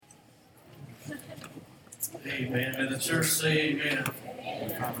Amen. And the church say amen.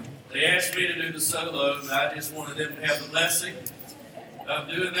 They asked me to do the solo, and I just wanted them to have the blessing of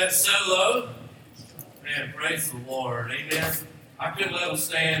doing that solo. Man, praise the Lord. Amen. I couldn't let them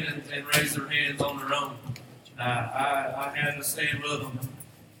stand and raise their hands on their own. I had to stand with them.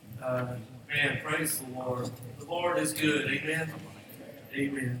 Man, praise the Lord. The Lord is good. Amen.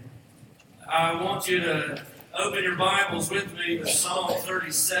 Amen. I want you to open your Bibles with me to Psalm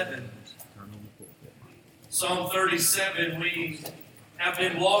 37. Psalm 37, we have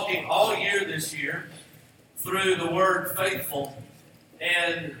been walking all year this year through the word faithful.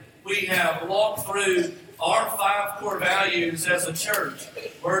 And we have walked through our 5 core values as a church: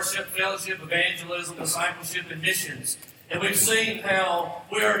 worship, fellowship, evangelism, discipleship, and missions. And we've seen how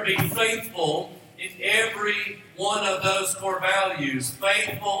we are to be faithful in every one of those core values.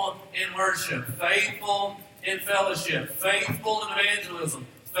 Faithful in worship, faithful in fellowship, faithful in evangelism,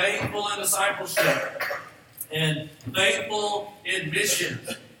 faithful in discipleship, and faithful in missions.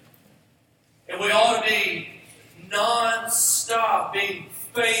 And we ought to be non-stop being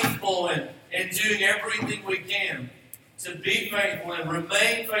faithful and doing everything we can to be faithful and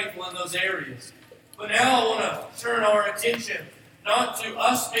remain faithful in those areas. But now I want to turn our attention not to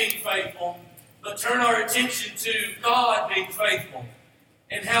us being faithful, but turn our attention to God being faithful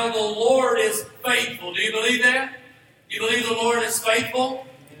and how the Lord is faithful. Do you believe that? Do you believe the Lord is faithful?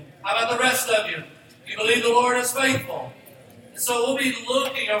 How about the rest of you? Do you believe the Lord is faithful? And so we'll be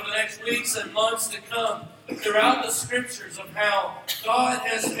looking over the next weeks and months to come throughout the Scriptures of how God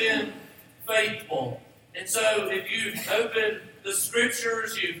has been faithful. And so if you open the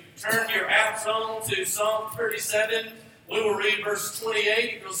Scriptures, you turn your apps on to Psalm 37, we will read verse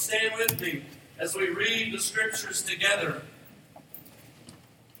 28. If you'll stand with me as we read the Scriptures together.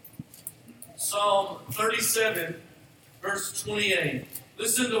 Psalm 37, verse 28.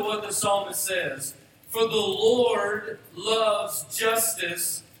 Listen to what the psalmist says. For the Lord loves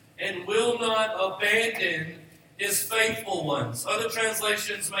justice and will not abandon his faithful ones. Other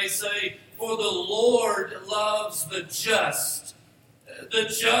translations may say, for the Lord loves the just. The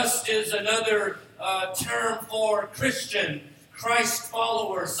just is another term for Christian, Christ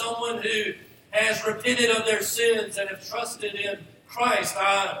follower, someone who has repented of their sins and have trusted in Christ.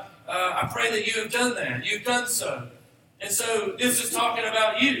 I pray that you have done that. You've done so. And so this is talking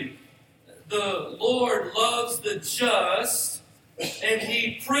about you. The Lord loves the just, and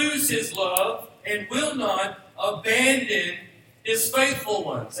he proves his love and will not abandon his faithful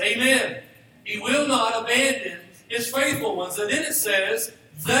ones. Amen. He will not abandon his faithful ones. And then it says,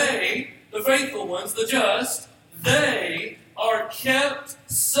 they, the faithful ones, the just, they are kept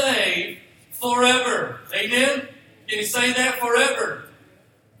safe forever. Amen? Can you say that? Forever?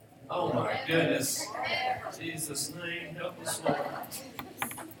 Oh my goodness. In Jesus' name, help us, Lord.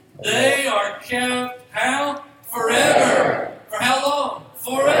 They are kept, how? Forever. For how long?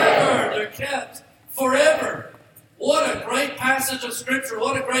 Forever. They're kept forever. What a great passage of Scripture.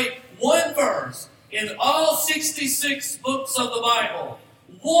 What a great one verse in all 66 books of the Bible.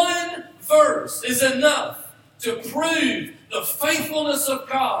 One verse is enough to prove the faithfulness of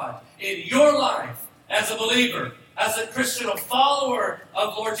God in your life as a believer, as a Christian, a follower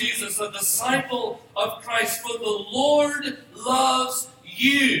of Lord Jesus, a disciple of Christ. For the Lord loves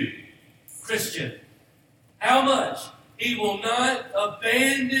you, Christian. How much? He will not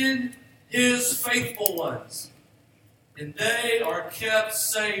abandon his faithful ones. And they are kept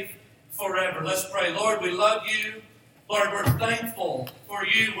safe forever. Let's pray. Lord, we love you. Lord, we're thankful for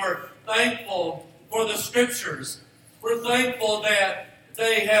you. We're thankful for the Scriptures. We're thankful that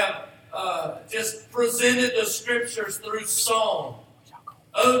they have just presented the Scriptures through song.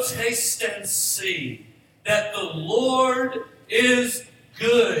 Oh, taste and see that the Lord is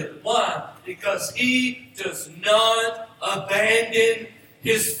good. Why? Because he does not abandon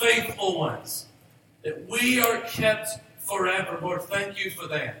his faithful ones. That we are kept forever. Lord, thank you for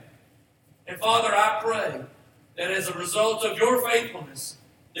that. And Father, I pray that as a result of your faithfulness,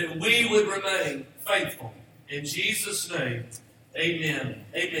 that we would remain faithful. In Jesus' name, amen.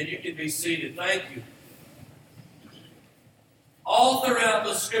 Amen. You can be seated. Thank you. All throughout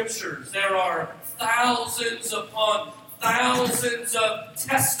the Scriptures, there are thousands upon thousands of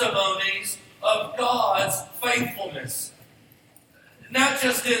testimonies of God's faithfulness. Not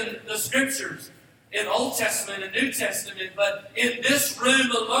just in the Scriptures, in Old Testament and New Testament, but in this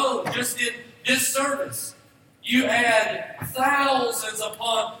room alone, just in this service. You had thousands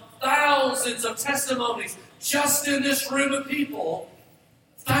upon thousands of testimonies just in this room of people.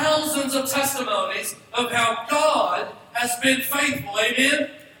 Thousands of testimonies of how God has been faithful.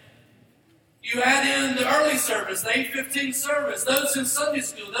 Amen? You add in the early service, the 8:15 service, those in Sunday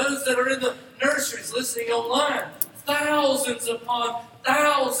school, those that are in the nurseries listening online. Thousands upon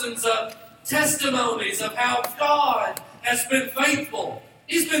thousands of testimonies of how God has been faithful.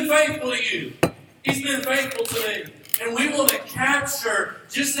 He's been faithful to you. He's been faithful to me. And we want to capture,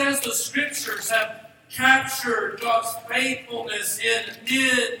 just as the Scriptures have captured God's faithfulness in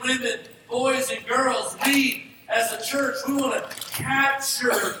men, women, boys, and girls, we as a church, we want to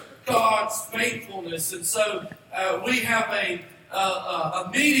capture God's faithfulness. And so we have a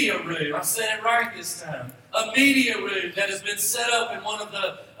media room. I said it right this time. A media room that has been set up in one of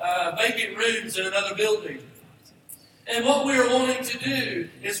the vacant rooms in another building. And what we're wanting to do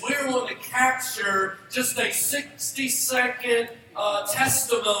is we're wanting to capture just a 60-second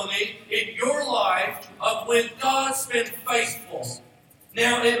testimony in your life of when God's been faithful.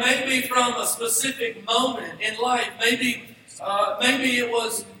 Now, it may be from a specific moment in life. Maybe it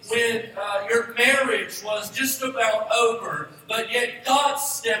was when your marriage was just about over, but yet God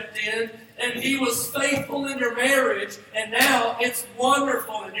stepped in and He was faithful in your marriage, and now it's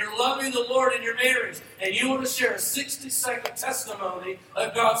wonderful, and you're loving the Lord in your marriage, and you want to share a 60-second testimony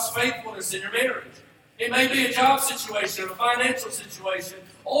of God's faithfulness in your marriage. It may be a job situation, a financial situation,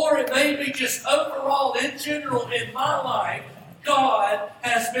 or it may be just overall, in general, in my life, God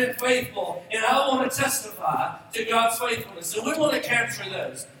has been faithful, and I want to testify to God's faithfulness. And we want to capture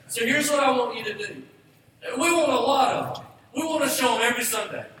those. So here's what I want you to do. We want a lot of them. We want to show them every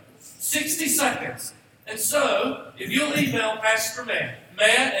Sunday. 60 seconds. And so, if you'll email Pastor Matt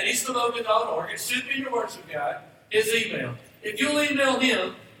at eastaboga.org, it should be in your worship guide, his email. If you'll email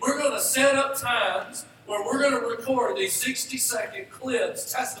him, we're going to set up times where we're going to record these 60-second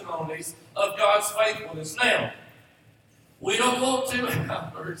clips, testimonies of God's faithfulness. Now, we don't want 2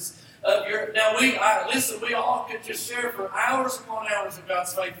 hours of your... Now, we all could just share for hours upon hours of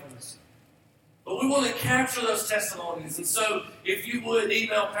God's faithfulness. But we want to capture those testimonies. And so, if you would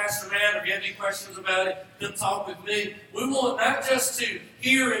email Pastor Matt, or if you have any questions about it, come talk with me. We want not just to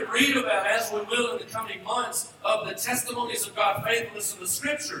hear and read about, as we will in the coming months, of the testimonies of God's faithfulness in the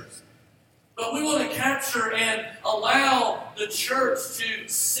Scriptures, but we want to capture and allow the church to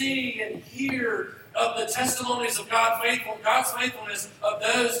see and hear of the testimonies of God's faithfulness of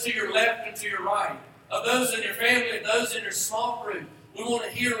those to your left and to your right, of those in your family and those in your small group. We want to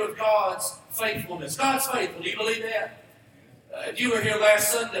hear of God's faithfulness. God's faithful. Do you believe that? If you were here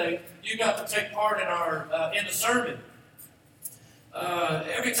last Sunday, you got to take part in the sermon.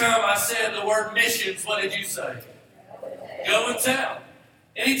 Every time I said the word missions, what did you say? Go and tell.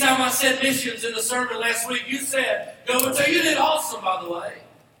 Anytime I said missions in the sermon last week, you said, go and tell. You did awesome, by the way.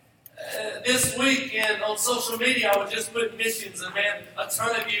 This week on social media, I would just put missions, and man, a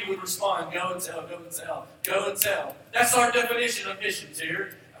ton of you would respond, go and tell, go and tell, go and tell. That's our definition of missions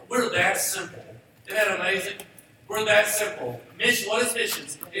here. We're that simple. Isn't that amazing? We're that simple. What is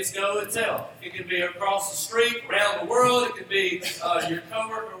missions? It's go and tell. It can be across the street, around the world. It could be your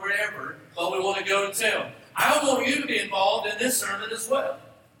coworker, wherever. But we want to go and tell. I want you to be involved in this sermon as well.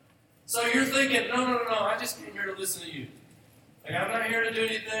 So you're thinking, no, I just came here to listen to you. Like, I'm not here to do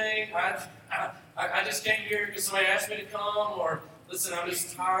anything. I just came here because somebody asked me to come, or listen, I'm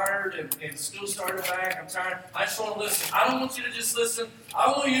just tired and school started back. I'm tired. I just want to listen. I don't want you to just listen. I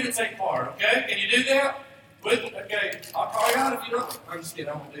want you to take part, okay? Can you do that? Okay, I'll call you out if you don't. I'm just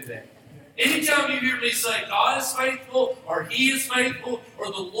kidding. I won't do that. Anytime you hear me say God is faithful, or He is faithful,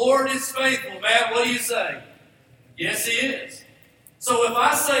 or the Lord is faithful, Matt, what do you say? Yes, He is. So if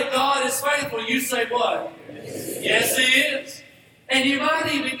I say God is faithful, you say what? Yes, He is. And you might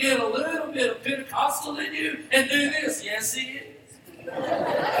even get a little bit of Pentecostal in you and do this. Yes, He is.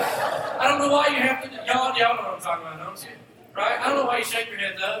 I don't know why you have to do y'all know what I'm talking about, don't you? Right? I don't know why you shake your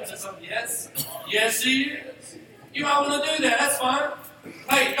head no and say something. Yes. Yes, He is. You might want to do that. That's fine.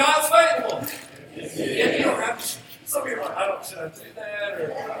 Hey, God's faithful. Yeah, you don't have to. Some of you are like, should I do that?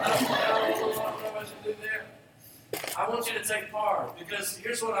 Or I don't know if I should do that. I want you to take part, because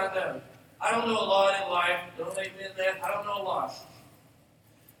here's what I know. I don't know a lot in life. Don't make me in that. I don't know a lot.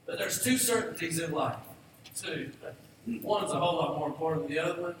 But there's 2 certainties in life. 2. One is a whole lot more important than the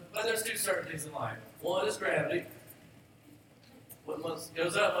other one, but there's 2 certainties in life. One is gravity. What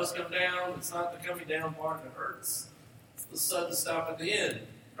goes up must come down. It's not the coming down part that hurts. It's the sudden stop at the end.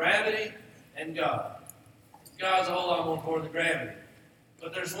 Gravity and God. God's a whole lot more important than gravity.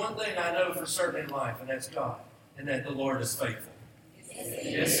 But there's one thing I know for certain in life, and that's God, and that the Lord is faithful.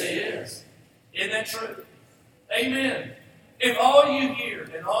 Yes, He is. Isn't that true? Amen. If all you hear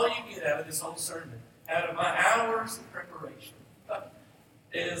and all you get out of this whole sermon, out of my hours of preparation,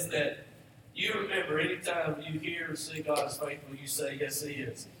 is that you remember anytime you hear or see God is faithful, you say, yes, He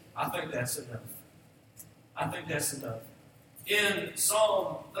is. I think that's enough. I think that's enough. In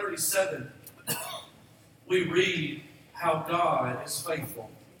Psalm 37, we read how God is faithful.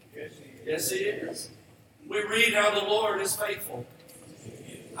 Yes, He is. We read how the Lord is faithful.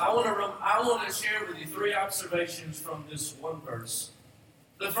 I want to share with you 3 observations from this one verse.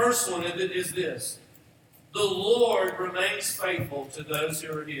 The first one is this. The Lord remains faithful to those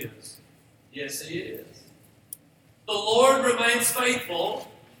who are His. Yes, He is. The Lord remains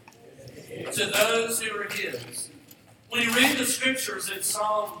faithful to those who are His. When you read the scriptures in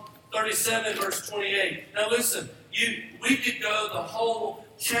Psalm 37, verse 28, now listen, we could go the whole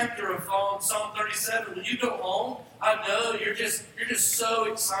chapter of Psalm 37. When you go home, I know you're just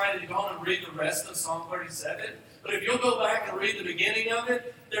so excited to go home and read the rest of Psalm 37. But if you'll go back and read the beginning of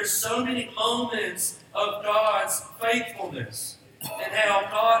it, there's so many moments of God's faithfulness and how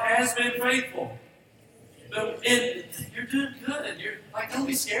God has been faithful. And you're doing good. You're like, don't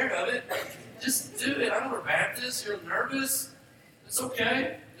be scared of it. Just do it. I know we're Baptists. You're nervous. It's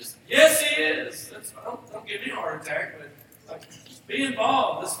okay. Yes, He is. Don't give me a heart attack, but just be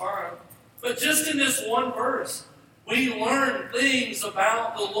involved. That's fine. But just in this one verse, we learn things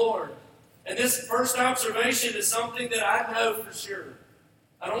about the Lord. And this first observation is something that I know for sure.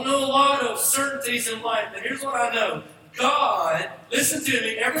 I don't know a lot of certainties in life, but here's what I know. God, listen to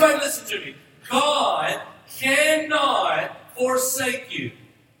me. Everybody listen to me. God cannot forsake you.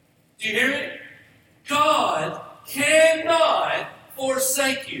 Do you hear me? God cannot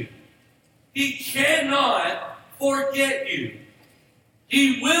forsake you. He cannot forget you.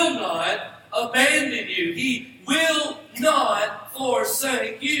 He will not abandon you. He will not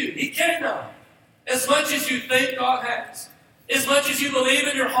forsake you. He cannot. As much as you think God has, as much as you believe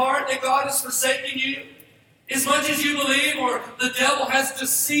in your heart that God has forsaken you, as much as you believe or the devil has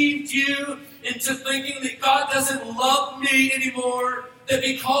deceived you into thinking that God doesn't love me anymore, that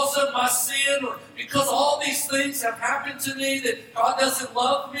because of my sin or because all these things have happened to me that God doesn't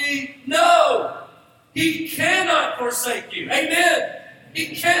love me. No! He cannot forsake you. Amen.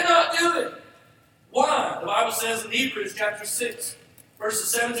 He cannot do it. Why? The Bible says in Hebrews chapter 6,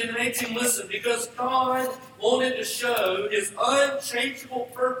 verses 17 and 18, listen, because God wanted to show His unchangeable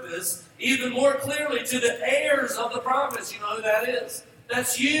purpose even more clearly to the heirs of the promise. You know who that is?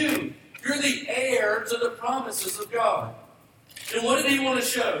 That's you. You're the heir to the promises of God. And what did He want to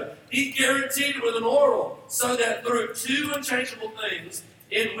show? He guaranteed it with an oral, so that through 2 unchangeable things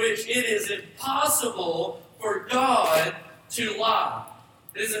in which it is impossible for God to lie.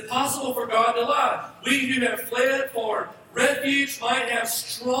 It is impossible for God to lie. We who have fled for refuge might have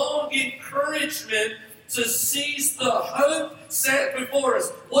strong encouragement to seize the hope set before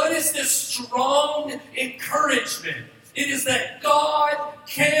us. What is this strong encouragement? It is that God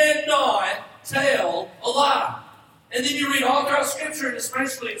cannot tell a lie. And then you read all throughout Scripture, and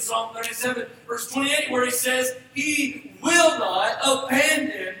especially in Psalm 37, verse 28, where He says, He will not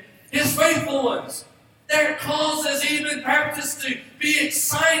abandon His faithful ones. That causes even Baptists to be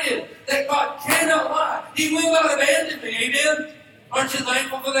excited that God cannot lie. He will not abandon me. Amen? Aren't you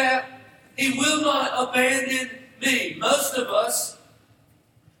thankful for that? He will not abandon me. Most of us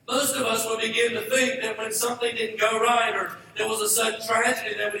would begin to think that when something didn't go right or there was a sudden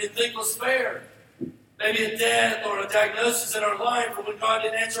tragedy that we didn't think was fair, maybe a death or a diagnosis in our life, or when God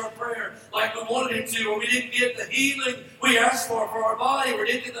didn't answer our prayer like we wanted Him to, or we didn't get the healing we asked for our body, or we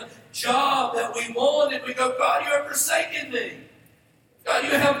didn't get the job that we wanted, we go, God, You have forsaken me. God,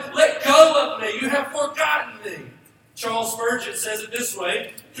 You have let go of me. You have forgotten me. Charles Spurgeon says it this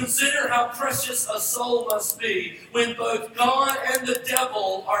way, consider how precious a soul must be when both God and the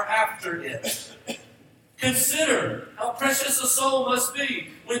devil are after it. Consider how precious a soul must be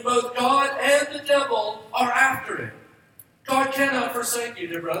when both God and the devil are after it. God cannot forsake you,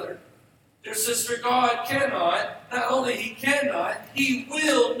 dear brother. Dear sister, God cannot. Not only He cannot, He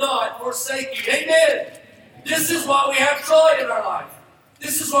will not forsake you. Amen. This is why we have joy in our life.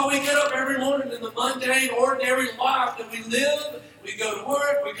 This is why we get up every morning in the mundane, ordinary life that we live. We go to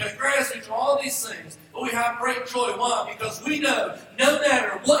work, we cut grass, we do all these things. But we have great joy. Why? Because we know no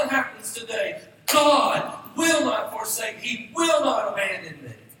matter what happens today, God will not forsake. He will not abandon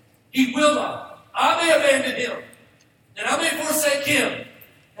me. He will not. I may abandon Him, and I may forsake Him,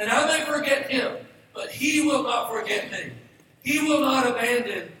 and I may forget Him, but He will not forget me. He will not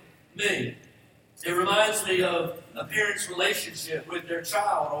abandon me. It reminds me of a parent's relationship with their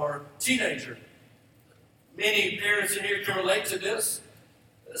child or teenager. Many parents in here can relate to this.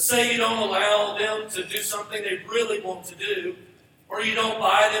 Say you don't allow them to do something they really want to do, or you don't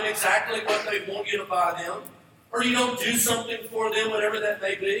buy them exactly what they want you to buy them, or you don't do something for them, whatever that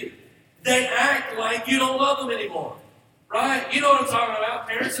may be. They act like you don't love them anymore. Right? You know what I'm talking about.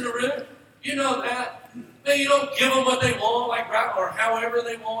 Parents in the room, you know that. Man, you don't give them what they want, like right, or however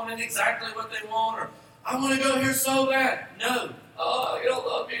they want and exactly what they want, or I want to go here so bad. No. Oh, you don't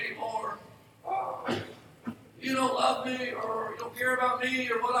love me anymore. Oh, you don't love me, or you don't care about me,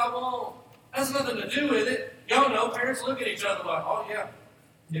 or what I want. Has nothing to do with it. Y'all know parents look at each other like, oh yeah,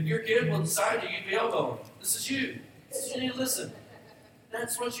 if your kid was beside you, you'd be elbowing. This is you. You need to listen.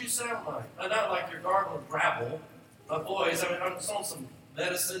 That's what you sound like. Not like you're gargling gravel. My boys, I'm on some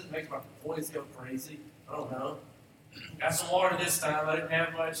medicine, makes my boys go crazy. I don't know. Got some water this time. I didn't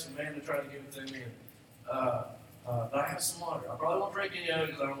have much. Amanda tried to give it to me. But I have some water. I probably won't drink any of it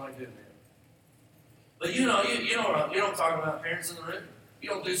because I don't like doing that. But you know what I'm talking about, parents in the room. You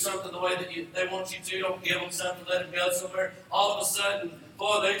don't do something the way that they want you to. You don't give them something, let them go somewhere. All of a sudden,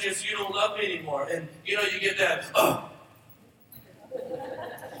 boy, you don't love me anymore. And you get that, oh.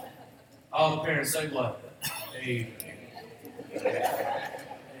 All the parents say what? Amen.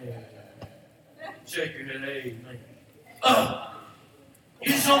 Amen. Shake your head, amen. Oh.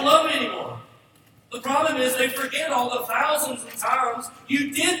 You just don't love me anymore. The problem is they forget all the thousands of times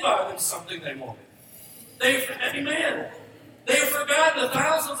you did buy them something they wanted. Amen. They've forgotten the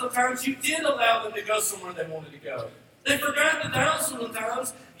thousands of times you did allow them to go somewhere they wanted to go. They've forgotten the thousands of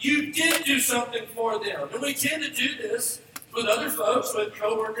times you did do something for them. And we tend to do this with other folks, with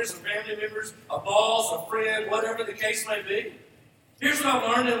coworkers and family members, a boss, a friend, whatever the case may be. Here's what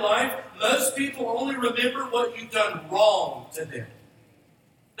I've learned in life. Most people only remember what you've done wrong to them.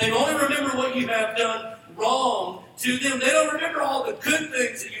 They only remember what you have done wrong to them. They don't remember all the good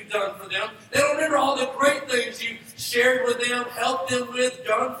things that you've done for them. They don't remember all the great things you've shared with them, helped them with,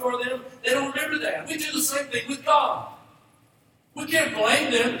 done for them. They don't remember that. We do the same thing with God. We can't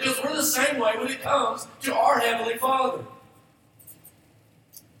blame them because we're the same way when it comes to our Heavenly Father.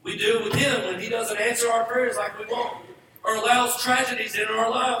 We do it with Him when He doesn't answer our prayers like we want, or allows tragedies in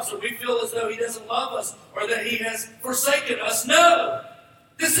our lives, or we feel as though He doesn't love us, or that He has forsaken us. No!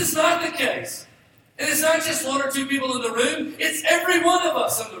 This is not the case. And it's not just one or two people in the room. It's every one of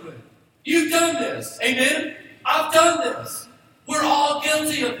us in the room. You've done this. Amen? I've done this. We're all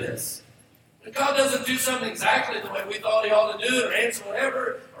guilty of this. And God doesn't do something exactly the way we thought He ought to do it, or answer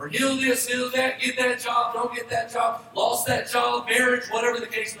whatever, or heal this, heal that, get that job, don't get that job, lost that job, marriage, whatever the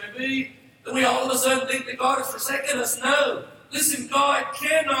case may be. Then we all of a sudden think that God has forsaken us. No. Listen, God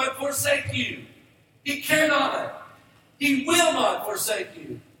cannot forsake you. He cannot. He will not forsake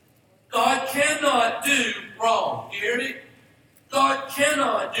you. God cannot do wrong. You hear me? God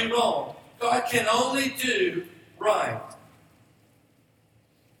cannot do wrong. God can only do right.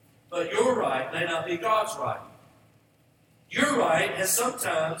 But your right may not be God's right. Your right has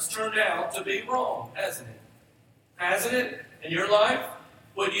sometimes turned out to be wrong, hasn't it? Hasn't it? In your life?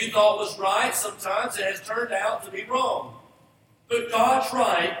 What you thought was right, sometimes it has turned out to be wrong. But God's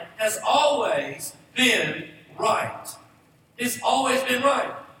right has always been right. It's always been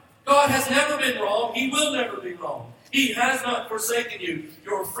right. God has never been wrong. He will never be wrong. He has not forsaken you.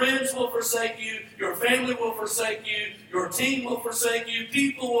 Your friends will forsake you. Your family will forsake you. Your team will forsake you.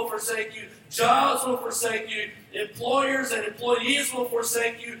 People will forsake you. Jobs will forsake you. Employers and employees will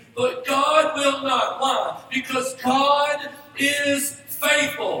forsake you. But God will not lie, because God is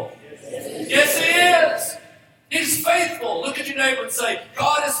faithful. Yes, He is. He's faithful. Look at your neighbor and say,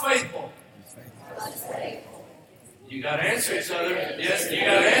 God is faithful. You got to answer each other. Yes, you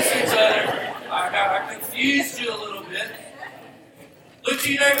got to answer each other. I confused you a little bit. Look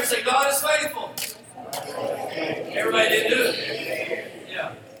to your neighbor and say, God is faithful. Everybody didn't do it.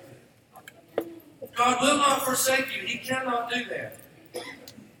 Yeah. God will not forsake you. He cannot do that.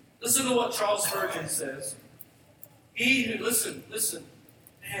 Listen to what Charles Spurgeon says. He who, listen,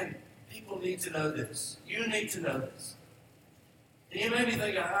 man, people need to know this. You need to know this. And you may be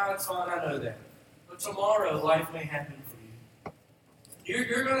thinking, it's fine, I know that. But tomorrow, life may happen for you.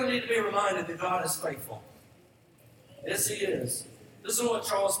 You're going to need to be reminded that God is faithful. Yes, He is. Listen to what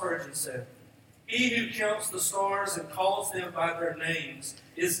Charles Spurgeon said. He who counts the stars and calls them by their names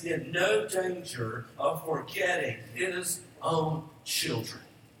is in no danger of forgetting His own children.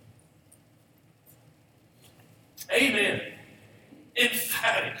 Amen.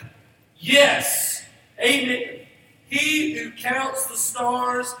 Emphatic. Yes. Amen. He who counts the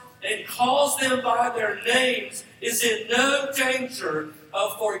stars and calls them by their names is in no danger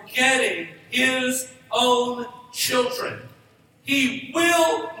of forgetting His own children. He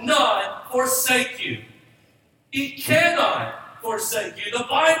will not forsake you. He cannot forsake you. The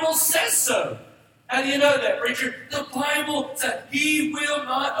Bible says so. How do you know that, preacher? The Bible says He will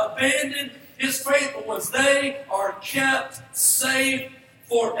not abandon His faithful ones. They are kept safe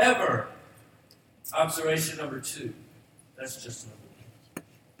forever. Observation number 2. That's just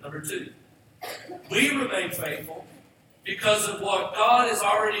number 2. We remain faithful because of what God has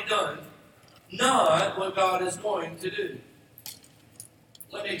already done, not what God is going to do.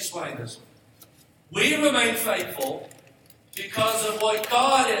 Let me explain this one. We remain faithful because of what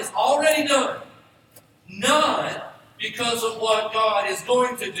God has already done, not because of what God is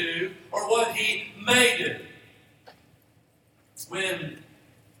going to do or what He may do. When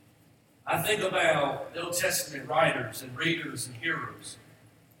I think about the Old Testament writers and readers and hearers,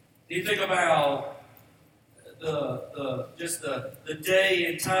 you think about the day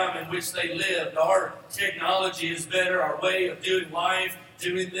and time in which they lived. Our technology is better. Our way of doing life,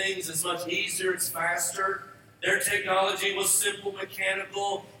 doing things is much easier. It's faster. Their technology was simple,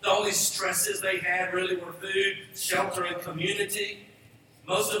 mechanical. The only stresses they had really were food, shelter, and community.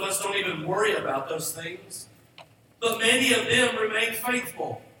 Most of us don't even worry about those things. But many of them remain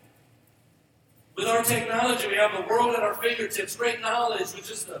faithful. With our technology, we have the world at our fingertips, great knowledge with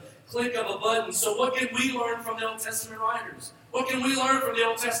just a click of a button. So what can we learn from the Old Testament writers? What can we learn from the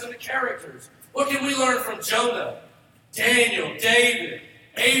Old Testament characters? What can we learn from Jonah, Daniel, David,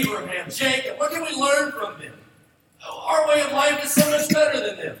 Abraham, Jacob? What can we learn from them? Our way of life is so much better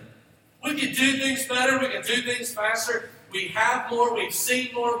than them. We can do things better. We can do things faster. We have more. We've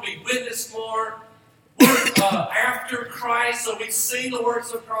seen more. We've witnessed more. We're after Christ, so we've seen the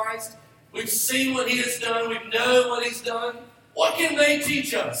works of Christ. We've seen what He has done. We know what He's done. What can they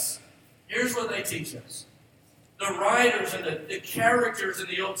teach us? Here's what they teach us. The writers and the characters in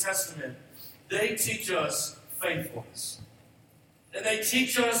the Old Testament, they teach us faithfulness. And they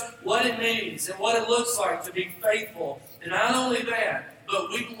teach us what it means and what it looks like to be faithful. And not only that, but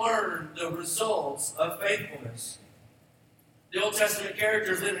we learn the results of faithfulness. The Old Testament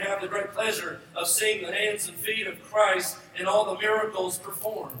characters didn't have the great pleasure of seeing the hands and feet of Christ and all the miracles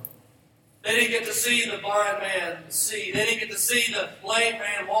performed. They didn't get to see the blind man see. They didn't get to see the lame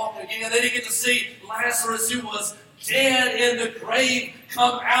man walk again. They didn't get to see Lazarus, who was dead in the grave,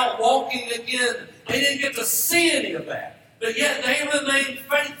 come out walking again. They didn't get to see any of that. But yet they remained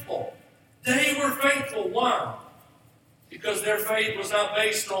faithful. They were faithful. Why? Because their faith was not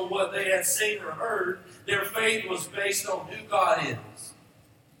based on what they had seen or heard. Their faith was based on who God is.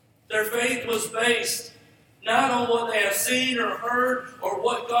 Their faith was based not on what they have seen or heard or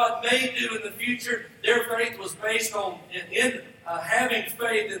what God may do in the future. Their faith was based on having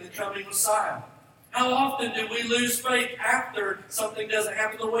faith in the coming Messiah. How often do we lose faith after something doesn't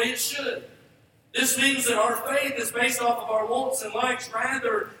happen the way it should? This means that our faith is based off of our wants and likes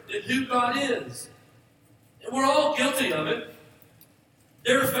rather than who God is. And we're all guilty of it.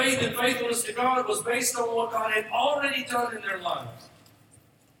 Their faith and faithfulness to God was based on what God had already done in their lives.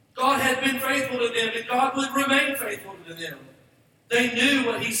 God had been faithful to them, and God would remain faithful to them. They knew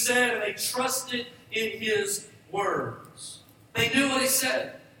what He said, and they trusted in His words. They knew what He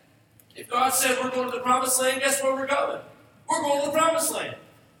said. If God said we're going to the promised land, guess where we're going? We're going to the promised land.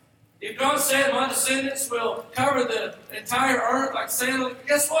 If God said my descendants will cover the entire earth like sand,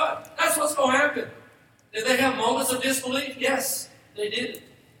 guess what? That's what's going to happen. Did they have moments of disbelief? Yes, they did.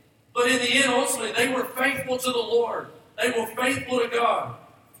 But in the end, ultimately, they were faithful to the Lord. They were faithful to God.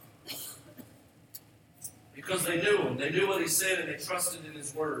 Because they knew Him. They knew what He said, and they trusted in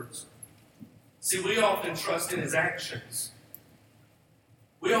His words. See, we often trust in His actions.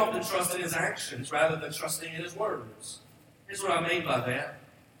 We often trust in His actions rather than trusting in His words. Here's what I mean by that.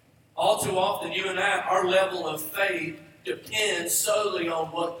 All too often, you and I, our level of faith depends solely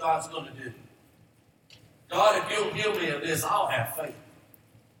on what God's going to do. God, if You'll heal me of this, I'll have faith.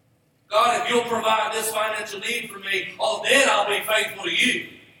 God, if You'll provide this financial need for me, then I'll be faithful to You.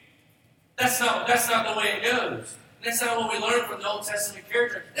 That's not the way it goes. That's not what we learn from the Old Testament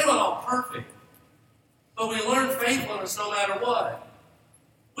character. They weren't all perfect. But we learn faithfulness no matter what.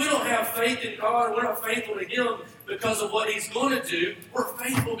 We don't have faith in God. We're not faithful to Him because of what He's going to do. We're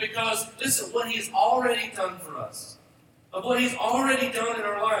faithful because, listen, what He's already done for us. Of what He's already done in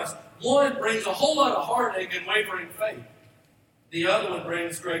our lives. One brings a whole lot of heartache and wavering faith. The other one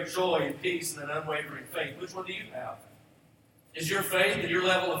brings great joy and peace and an unwavering faith. Which one do you have? Is your faith and your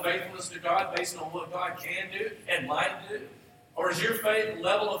level of faithfulness to God based on what God can do and might do? Or is your faith,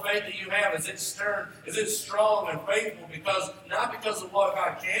 level of faith that you have, is it stern, is it strong and faithful not because of what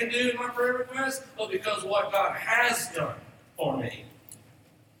God can do in my prayer request, but because of what God has done for me?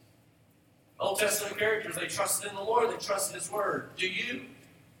 Old Testament characters, they trusted in the Lord, they trusted His Word. Do you?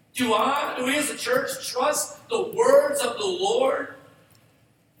 Do I? Do we as a church trust the words of the Lord?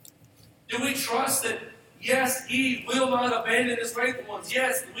 Do we trust that, yes, He will not abandon His faithful ones.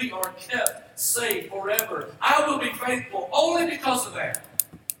 Yes, we are kept safe forever. I will be faithful only because of that.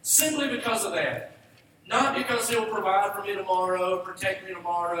 Simply because of that. Not because He'll provide for me tomorrow, protect me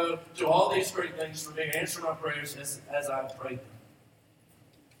tomorrow, do all these great things for me, answer my prayers as I pray them.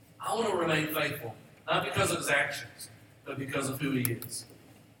 I want to remain faithful, not because of His actions, but because of who He is.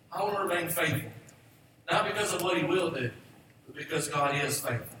 I want to remain faithful, not because of what He will do, but because God is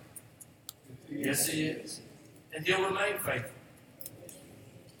faithful. Yes, He is. And He'll remain faithful.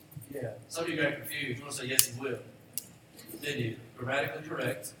 Yeah. Some of you got confused. You want to say, yes, He will. Did you? Grammatically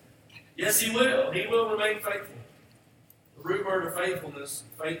correct. Yes, He will. He will remain faithful. The root word of faithfulness,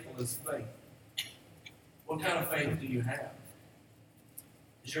 faithful is faith. What kind of faith do you have?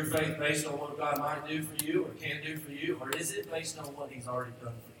 Is your faith based on what God might do for you or can do for you? Or is it based on what He's already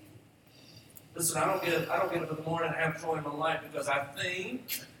done for you? Listen, I don't get up in the morning and have joy in my life because I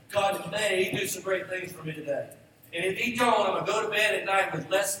think God may do some great things for me today. And if He don't, I'm going to go to bed at night with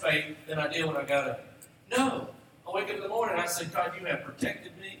less faith than I did when I got up. No. I wake up in the morning and I say, God, You have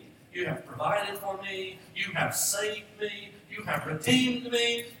protected me. You have provided for me. You have saved me. You have redeemed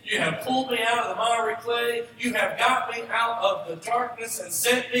me. You have pulled me out of the miry clay. You have got me out of the darkness and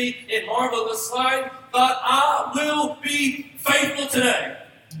set me in marvelous light. God, I will be faithful today.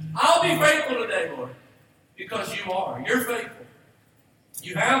 I'll be faithful today, Lord, because You are. You're faithful.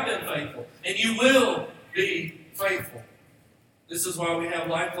 You have been faithful, and You will be faithful. This is why we have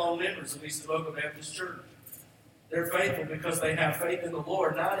lifelong members of East Avoca Baptist Church. They're faithful because they have faith in the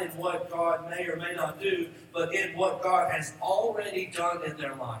Lord, not in what God may or may not do, but in what God has already done in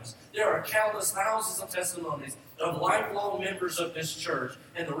their lives. There are countless thousands of testimonies of lifelong members of this church,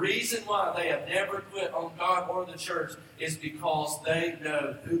 and the reason why they have never quit on God or the church is because they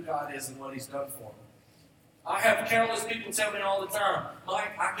know who God is and what He's done for them. I have countless people tell me all the time,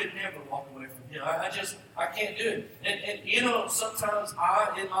 Mike, I could never walk away from Him. I can't do it. And sometimes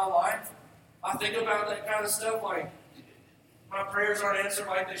in my life, I think about that kind of stuff, like my prayers aren't answered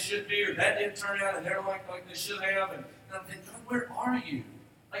like they should be, or that didn't turn out and they're like they should have. And I'm thinking, God, where are You?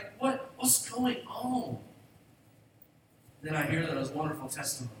 Like, what's going on? Then I hear those wonderful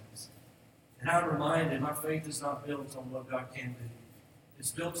testimonies. And I'm reminded my faith is not built on what God can do.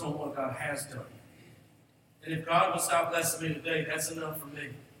 It's built on what God has done. And if God will stop blessing me today, that's enough for me.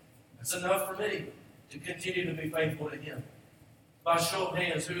 That's enough for me to continue to be faithful to Him. By show of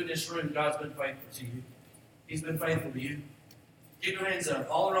hands, who in this room, God's been faithful to you? He's been faithful to you. Keep your hands up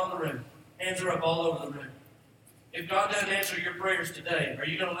all around the room. Hands are up all over the room. If God doesn't answer your prayers today, are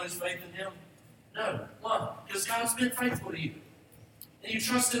you going to lose faith in Him? No. Why? Because God's been faithful to you. And you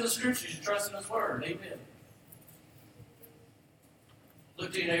trust in the Scriptures. You trust in His Word. Amen.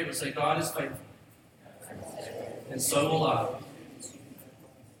 Look to your neighbor and say, God is faithful. And so will I.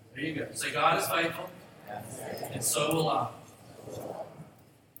 There you go. Say, God is faithful. And so will I.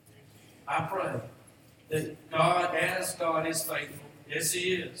 I pray that God, as God is faithful, yes,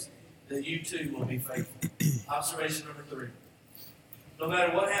 He is, that you too will be faithful. Observation number 3. No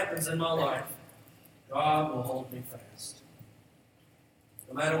matter what happens in my life, God will hold me fast.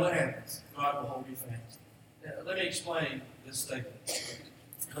 No matter what happens, God will hold me fast. Now, let me explain this statement.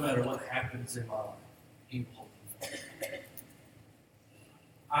 No matter what happens in my life, He will hold me fast.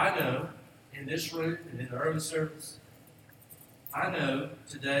 I know in this room and in the early service, I know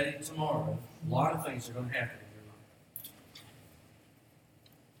today, tomorrow, a lot of things are going to happen in your life.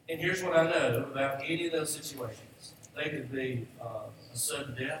 And here's what I know about any of those situations. They could be a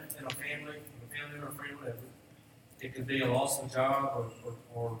sudden death in a family or a friend, whatever. It could be a loss of a job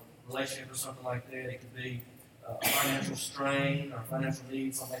or relationship or something like that. It could be a financial strain or financial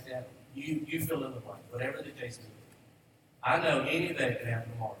need, something like that. You fill in the blank, whatever the case may be. I know any of that can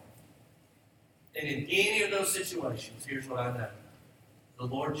happen tomorrow. And in any of those situations, here's what I know. The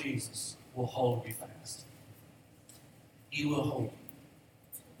Lord Jesus will hold you fast. He will hold you.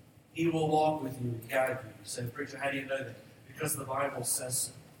 He will walk with you and guide you. You say, preacher, how do you know that? Because the Bible says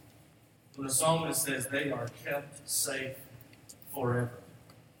so. When the psalmist says they are kept safe forever,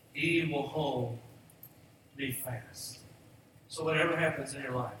 He will hold me fast. So whatever happens in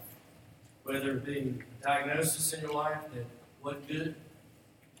your life, whether it be a diagnosis in your life that wasn't good,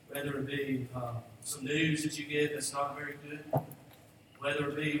 whether it be some news that you get that's not very good, whether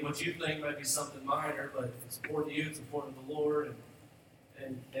it be what you think might be something minor, but it's important to you, it's important to the Lord,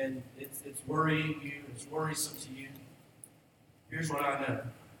 and it's worrying you, it's worrisome to you. Here's what I know.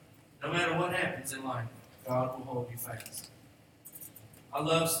 No matter what happens in life, God will hold you fast. I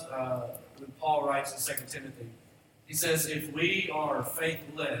love when Paul writes in 2 Timothy. He says, if we are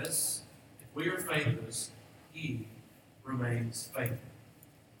faithless, He remains faithful.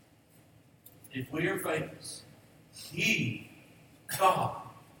 If we are faithless, He, God,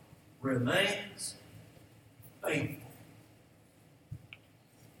 remains faithful.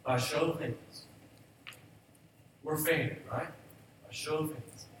 By show of hands, We're family, right? A show of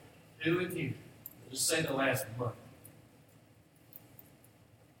hands. Who and you? Just say the last month.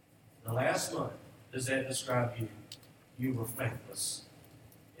 The last month, does that describe you? You were faithless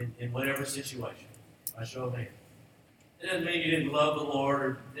in whatever situation. By show of hands. It doesn't mean you didn't love the Lord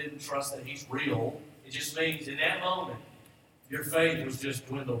or didn't trust that He's real. It just means in that moment, your faith was just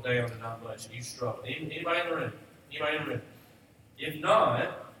dwindled down to not much, and you struggled. Anybody in the room? Anybody in the room? If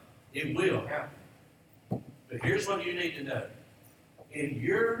not, it will happen. But here's what you need to know. In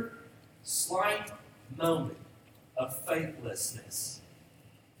your slight moment of faithlessness,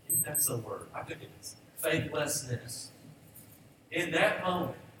 if that's a word, I think it is. Faithlessness. In that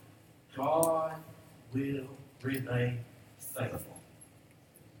moment, God will remain faithful.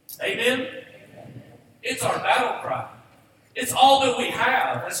 Amen? It's our battle cry. It's all that we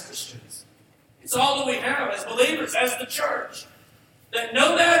have as Christians. It's all that we have as believers, as the church. That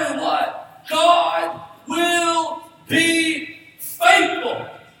no matter what, God will be faithful.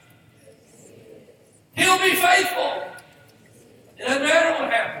 He'll be faithful. It doesn't matter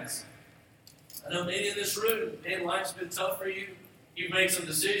what happens. I know many in this room, man, life's been tough for you. You've made some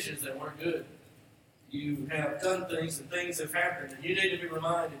decisions that weren't good. You have done things and things have happened, and you need to be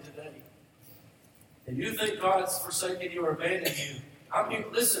reminded today. And you think God's forsaken you or abandoned you. I'm here,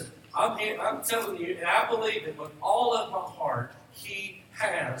 listen, I'm here, I'm telling you, and I believe it with all of my heart, He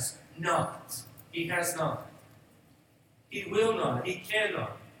has not. He has not. He will not. He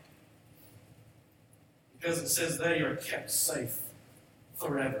cannot. Because it says they are kept safe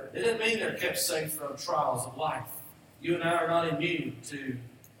forever. It doesn't mean they're kept safe from trials of life. You and I are not immune to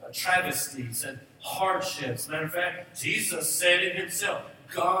travesties and hardships. Matter of fact, Jesus said it Himself.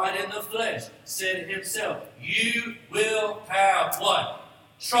 God in the flesh said it Himself. You will have what?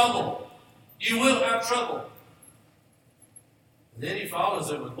 Trouble. You will have trouble. And then He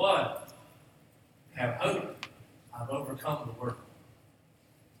follows it with what? Have hope. I've overcome the world.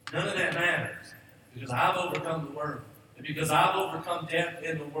 None of that matters. Because I've overcome the world. And because I've overcome death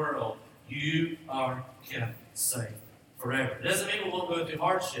in the world, you are kept safe forever. It doesn't mean we won't go through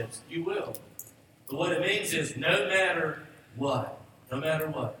hardships. You will. But what it means is no matter what,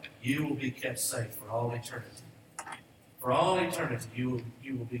 you will be kept safe for all eternity. For all eternity, you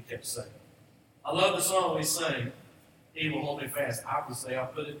will be kept safe. I love the song we sang, He Will Hold Me Fast. Obviously, I'll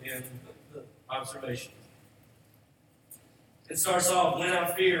put it in the observations. It starts off, when I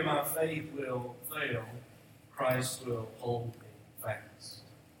fear my faith will fail, Christ will hold me fast.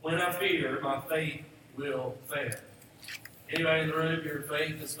 When I fear my faith will fail. Anybody in the room, your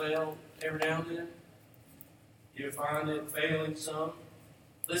faith has failed every now and then? You find it failing some?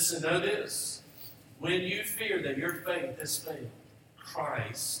 Listen, know this. When you fear that your faith has failed,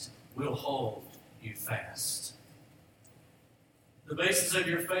 Christ will hold you fast. The basis of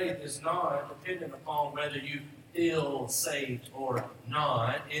your faith is not dependent upon whether you feel saved or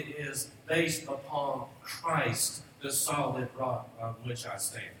not. It is based upon Christ, the solid rock on which I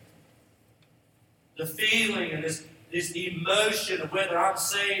stand. The feeling and this emotion of whether I'm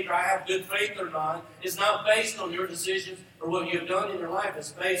saved or I have good faith or not is not based on your decisions or what you've done in your life.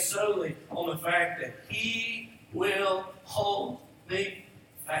 It's based solely on the fact that He will hold me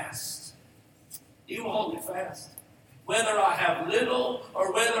fast. He will hold me fast. Whether I have little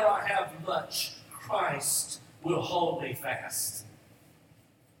or whether I have much, Christ will hold me fast.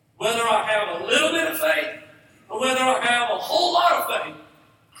 Whether I have a little bit of faith or whether I have a whole lot of faith,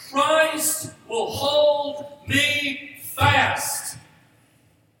 Christ will hold me fast.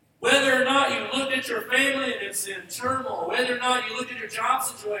 Whether or not you look at your family and it's in turmoil, whether or not you look at your job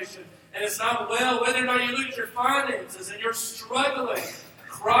situation and it's not well, whether or not you look at your finances and you're struggling,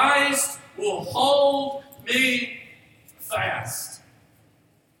 Christ will hold me fast.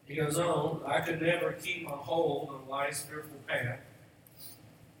 He goes on, I could never keep my hold on life's fearful path.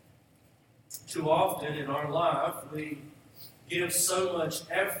 Too often in our life, we give so much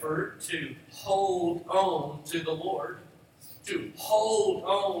effort to hold on to the Lord, to hold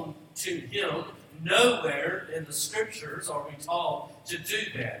on to Him. Nowhere in the Scriptures are we taught to do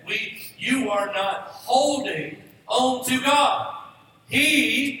that. You are not holding on to God.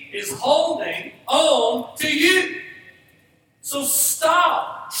 He is holding on to you. So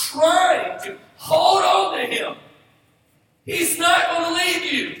stop trying to hold on to Him. He's not going to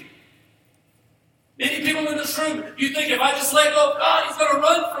leave you. Many people in this room, you think if I just let go of God, He's going to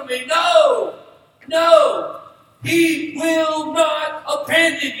run from me. No. No. He will not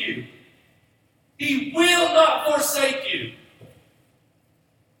abandon you. He will not forsake you.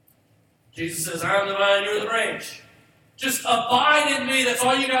 Jesus says, I am the vine, you're the branch. Just abide in me. That's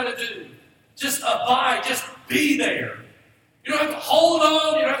all you got to do. Just abide. Just be there. You don't have to hold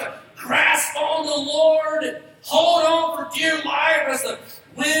on. You don't have to grasp on the Lord hold on for dear life as the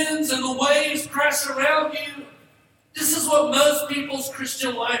winds and the waves crash around you. This is what most people's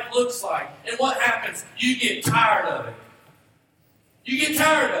Christian life looks like. And what happens? You get tired of it. You get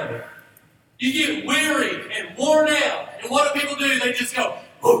tired of it. You get weary and worn out. And what do people do? They just go,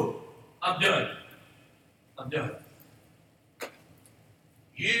 "Oh, I'm done. I'm done."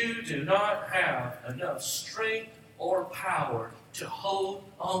 You do not have enough strength or power to hold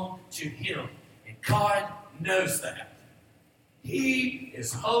on to Him. And God knows that. He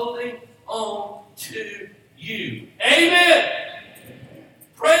is holding on to you. Amen.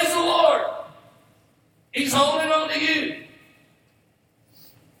 Praise the Lord. He's holding on to you.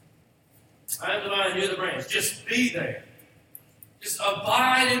 I am the vine, you're the branch. Just be there. Just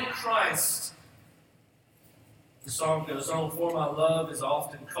abide in Christ. The song goes on, "For my love is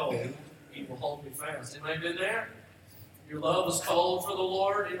often cold, He will hold me fast." Anybody been there? Your love is cold for the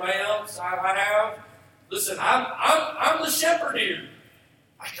Lord. Anybody else? I have. Listen, I'm the shepherd here.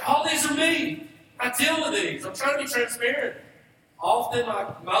 All these are me. I deal with these. I'm trying to be transparent. Often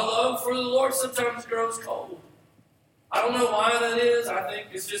my love for the Lord sometimes grows cold. I don't know why that is. I think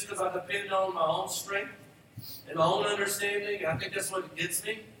it's just because I depend on my own strength and my own understanding. I think that's what gets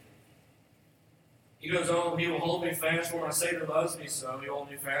me. He goes on, "He will hold me fast, for my Savior loves me, so He will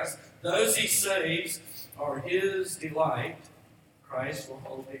hold me fast. Those He saves are His delight. Christ will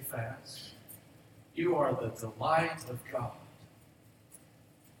hold me fast." You are the delight of God.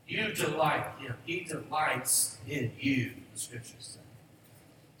 You delight Him. He delights in you, the Scriptures say.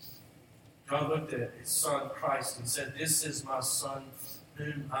 God looked at His Son Christ and said, "This is my Son,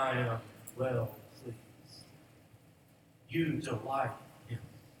 whom I am well pleased." You delight Him.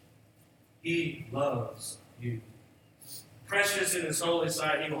 He loves you. Precious in His holy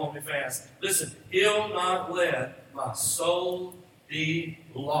sight, He will hold me fast. Listen, He'll not let my soul be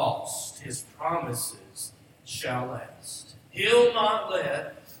lost. His promises shall last. He'll not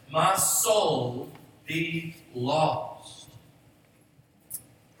let my soul be lost.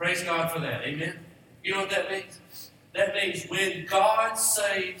 Praise God for that. Amen? You know what that means? That means when God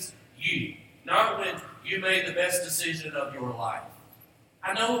saves you, not when you made the best decision of your life.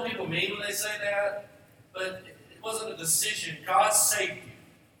 I know what people mean when they say that, but it wasn't a decision. God saved you.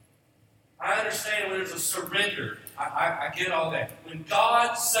 I understand when there's a surrender. I get all that. When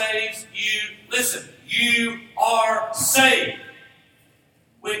God saves you, listen, you are saved.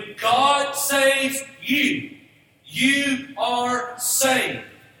 When God saves you, you are saved.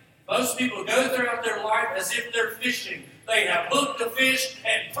 Most people go throughout their life as if they're fishing. They have hooked a fish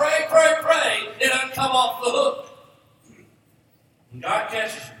and pray, it doesn't come off the hook. When God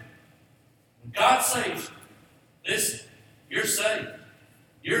catches you, when God saves you, listen, you're saved.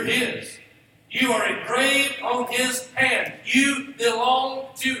 You're His. You are engraved on His hand. You belong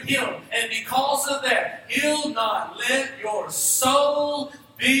to Him. And because of that, He'll not let your soul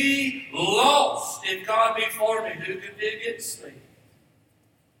be lost. If God be for me, who can be against me?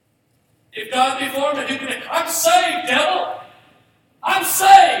 If God be for me, who can be? I'm saved, devil. I'm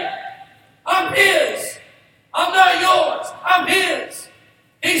saved. I'm His. I'm not yours. I'm His.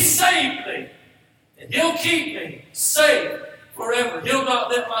 He saved me. And He'll keep me safe forever. He'll not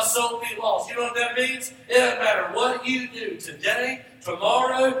let my soul be lost. You know what that means? It doesn't matter what you do today,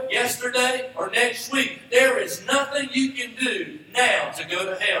 tomorrow, yesterday, or next week. There is nothing you can do now to go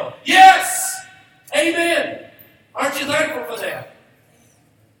to hell. Yes! Amen. Aren't you thankful for that?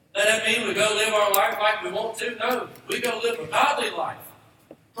 Does that mean we go live our life like we want to? No. We go live a godly life.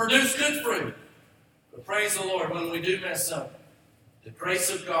 Produce good fruit. But praise the Lord, when we do mess up, the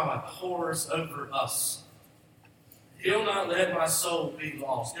grace of God pours over us. He'll not let my soul be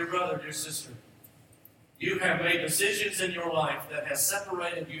lost. Dear brother, dear sister, you have made decisions in your life that has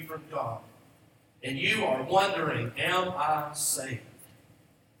separated you from God. And you are wondering, am I saved?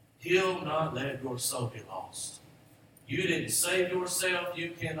 He'll not let your soul be lost. You didn't save yourself.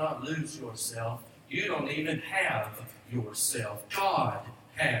 You cannot lose yourself. You don't even have yourself. God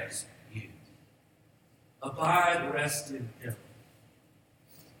has you. Abide, rest in Him.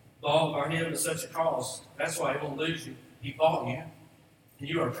 Bought by Him at such a cost. That's why He won't lose you. He bought you. And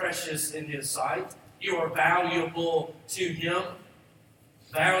you are precious in His sight. You are valuable to Him.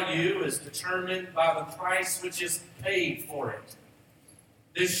 Value is determined by the price which is paid for it.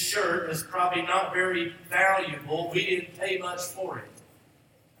 This shirt is probably not very valuable. We didn't pay much for it.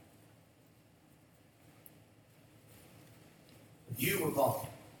 But you were bought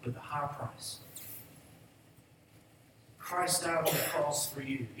with a high price. Christ died on the cross for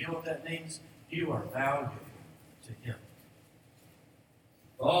you. You know what that means? You are valuable to Him.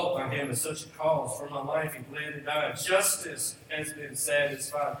 Bought by Him at such a cause. For my life He bled and died. Justice has been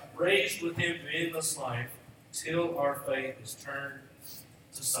satisfied. Raised with Him to endless life. till our faith is turned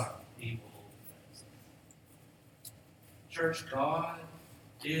to sight. He will hold fast. Church, God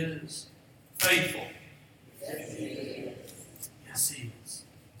is faithful. Yes, He is. Yes, He is.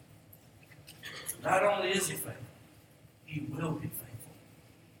 Not only is He faithful, He will be faithful.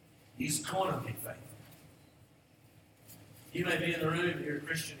 He's going to be faithful. You may be in the room, you're a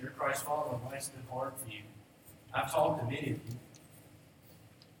Christian, you're a Christ follower, and life's been hard for you. I've talked to many of you.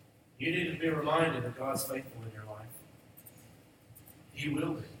 You need to be reminded that God's faithful in your life. He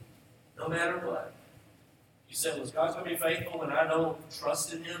will be, no matter what. You said, well, is God going to be faithful when I don't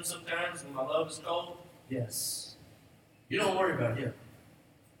trust in Him sometimes, when my love is cold? Yes. You don't worry about Him.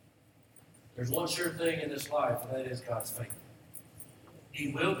 There's one sure thing in this life, and that is God's faithful. He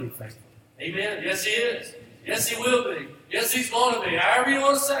will be faithful. Amen? Yes, He is. Yes, He will be. Yes, He's going to be. However you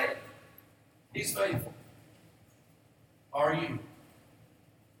want to say it. He's faithful. Are you?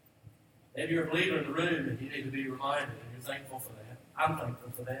 Maybe you're a believer in the room and you need to be reminded, and you're thankful for that. I'm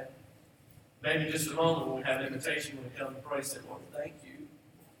thankful for that. Maybe just a moment when we have an invitation when we come to pray, say, Lord, thank you.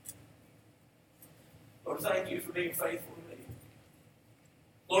 Lord, thank you for being faithful to me.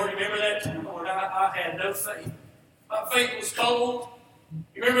 Lord, remember that time, Lord, I had no faith. My faith was cold.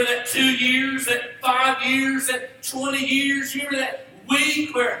 You remember that 2 years, that 5 years, that 20 years? You remember that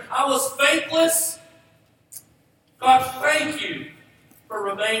week where I was faithless? God, thank you for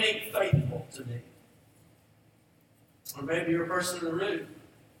remaining faithful to me. Or maybe you're a person in the room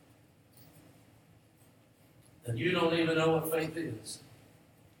and you don't even know what faith is.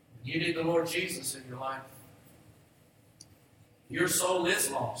 You need the Lord Jesus in your life. Your soul is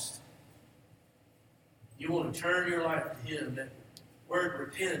lost. You want to turn your life to Him. That word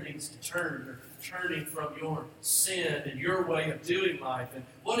repent means to turn. You're turning from your sin and your way of doing life. And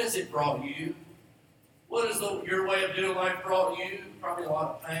what has it brought you? What has your way of doing life brought you? Probably a lot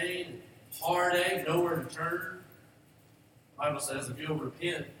of pain, heartache, nowhere to turn. The Bible says if you'll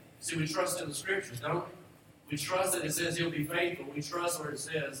repent. See, we trust in the Scriptures, don't we? We trust that it says He'll be faithful. We trust where it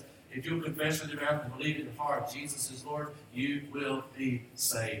says if you'll confess with your mouth and believe in your heart Jesus is Lord, you will be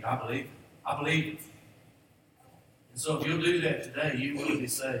saved. I believe it. I believe it. And so if you'll do that today, you will be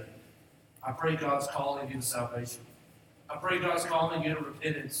saved. I pray God's calling you to salvation. I pray God's calling you to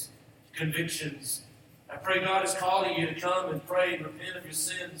repentance, convictions. I pray God is calling you to come and pray and repent of your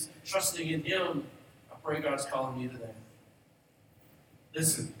sins, trusting in Him. I pray God's calling you to that.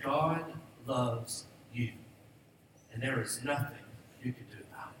 Listen, God loves you. And there is nothing you can do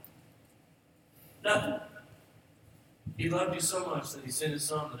about it. Nothing. He loved you so much that He sent His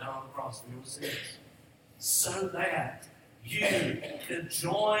Son to die on the cross for your sins. So that you can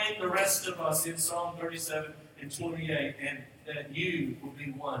join the rest of us in Psalm 37 and 28, and that you will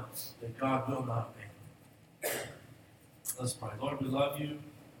be one that God will not abandon. Let's pray. Lord, we love you.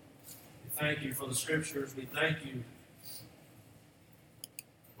 We thank you for the Scriptures. We thank you,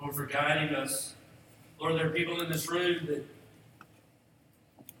 Lord, for guiding us. Lord, there are people in this room that,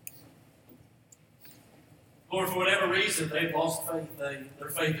 Lord, for whatever reason, they've lost faith. Their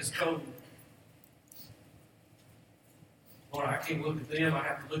faith is cold. Lord, I can't look at them. I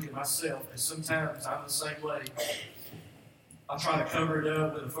have to look at myself. And sometimes I'm the same way. I try to cover it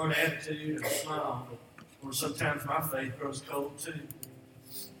up with a fun attitude and a smile. But Lord, sometimes my faith grows cold too.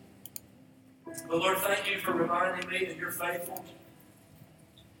 But Lord, thank you for reminding me that you're faithful.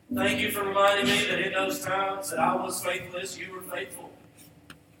 Thank you for reminding me that in those times that I was faithless, you were faithful.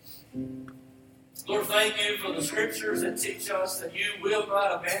 Lord, thank you for the Scriptures that teach us that you will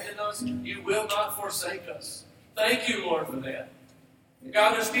not abandon us. You will not forsake us. Thank you, Lord, for that.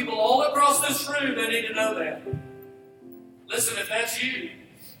 God, there's people all across this room that need to know that. Listen, if that's you,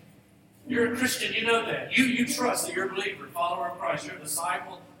 you're a Christian, you know that. You trust that you're a believer, follower of Christ. You're a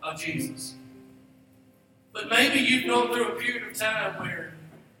disciple of Jesus. But maybe you've gone through a period of time where,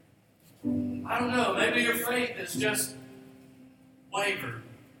 I don't know, maybe your faith has just wavered.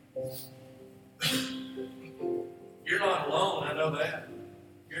 You're not alone, I know that.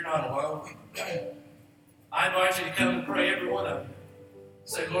 You're not alone. I invite you to come and pray, every one of you.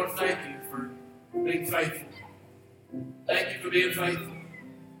 Say, Lord, thank you for being faithful. Thank you for being faithful.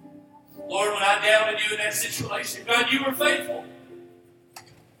 Lord, when I doubted you in that situation, God, you were faithful.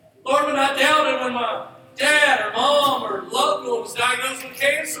 Lord, when I doubted when my dad or mom or loved one was diagnosed with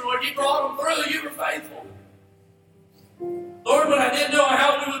cancer, Lord, you brought them through. You were faithful. Lord, when I didn't know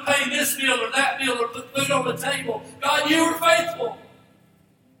how we would pay this bill or that bill or put food on the table, God, you were faithful.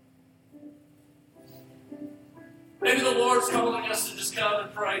 Maybe the Lord's calling us to just come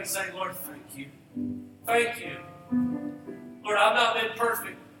and pray and say, Lord, thank you. Thank you. Lord, I've not been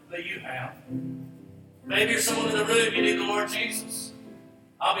perfect, but you have. Maybe you're someone in the room, you need the Lord Jesus.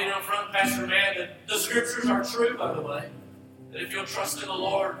 I'll be down front, Pastor Matt, that the scriptures are true, by the way. That if you'll trust in the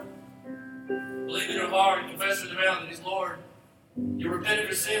Lord, believe in your heart, and confess with your mouth that He's Lord, you repent of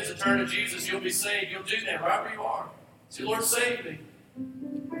your sins and turn to Jesus, you'll be saved. You'll do that right where you are. Say, Lord, save me.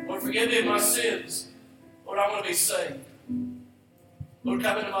 Lord, forgive me of my sins. Lord, I want to be saved. Lord,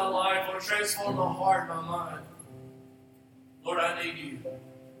 come into my life. Lord, transform my heart and my mind. Lord, I need you.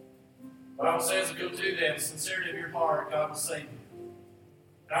 The Bible says if you'll do that, the sincerity of your heart, God will save you.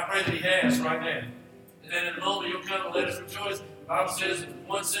 And I pray that He has right now. And then in a moment you'll come and let us rejoice. The Bible says if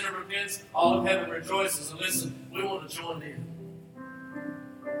one sinner repents, all of heaven rejoices. And listen, we want to join in.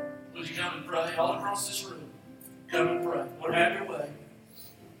 Would you come and pray all across this room? Come and pray. Lord, have your way.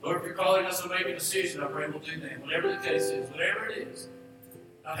 Lord, if you're calling us to make a decision, I pray we'll do that. Whatever the case is, whatever it is.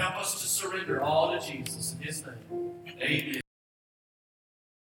 Now help us to surrender all to Jesus in His name. Amen.